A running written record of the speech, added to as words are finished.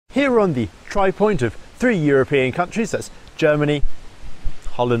Here on the tri-point of 3 European countries, that's Germany,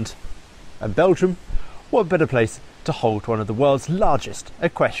 Holland and Belgium, what better place to hold one of the world's largest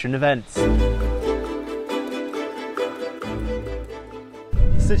equestrian events. The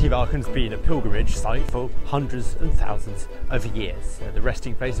city of Aachen has been a pilgrimage site for hundreds and thousands of years. The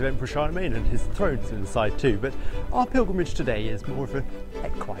resting place of Emperor Charlemagne and his throne's inside too, but our pilgrimage today is more of an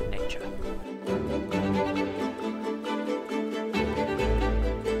equine nature.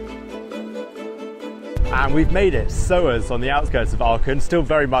 And we've made it, Soers, on the outskirts of Aachen, still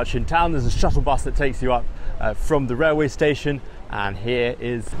very much in town. There's a shuttle bus that takes you up from the railway station, and here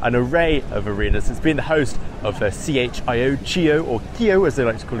is an array of arenas. It's been the host of CHIO, or CHIO as they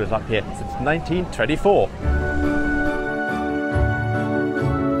like to call it up here, since 1924.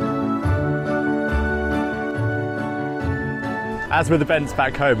 As with events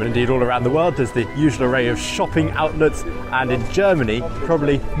back home, and indeed all around the world, there's the usual array of shopping outlets, and in Germany,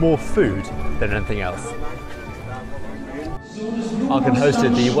 probably more food than anything else. Aachen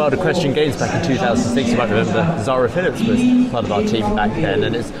hosted the World Equestrian Games back in 2006. You might remember Zara Phillips was part of our team back then,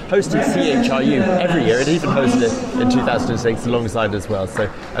 and it's hosted CHIO every year. It even hosted it in 2006 alongside as well. So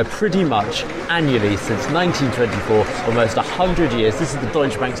pretty much annually since 1924, almost 100 years. This is the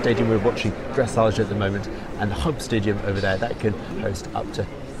Deutsche Bank Stadium we're watching dressage at the moment, and the Hub Stadium over there that can host up to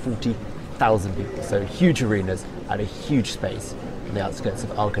 40,000 people. So huge arenas and a huge space on the outskirts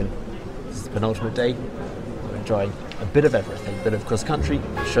of Aachen. This is the penultimate day. We're enjoying a bit of everything, a bit of cross country,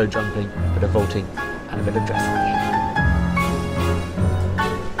 show jumping, a bit of vaulting and a bit of dressage.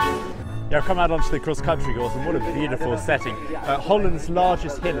 Yeah, I've come out onto the cross country course, and what a beautiful setting. Holland's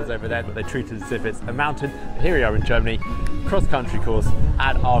largest hill is over there, but they treat it as if it's a mountain. Here we are in Germany. Cross country course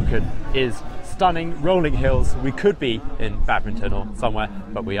at Aachen is stunning, rolling hills. We could be in badminton or somewhere,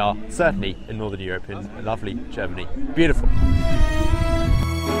 but we are certainly in Northern Europe, in lovely Germany. Beautiful.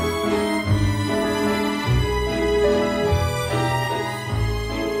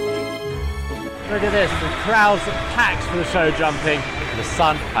 Look at this, the crowds are packed for the show jumping. The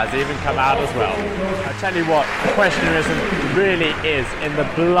sun has even come out as well. I tell you what, equestrianism really is in the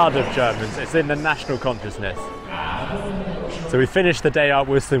blood of Germans. It's in the national consciousness. So we finished the day up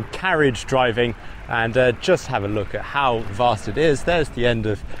with some carriage driving, and just have a look at how vast it is. There's the end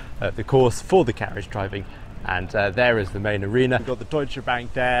of the course for the carriage driving, and there is the main arena. We've got the Deutsche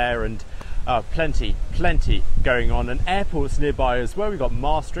Bank there, and plenty going on, and airports nearby as well. We've got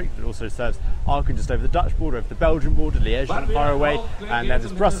Maastricht, that also serves Aachen, just over the Dutch border, over the Belgian border, Liège not far away, and then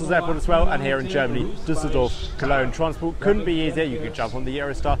there's Brussels airport as well, and here in Germany, Düsseldorf, Cologne. Transport couldn't be easier. You could jump on the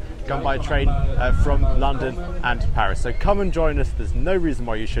Eurostar, come by train from London and Paris. So come and join us. There's no reason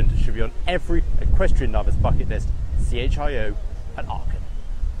why you shouldn't. It should be on every equestrian lover's bucket list. CHIO at Aachen.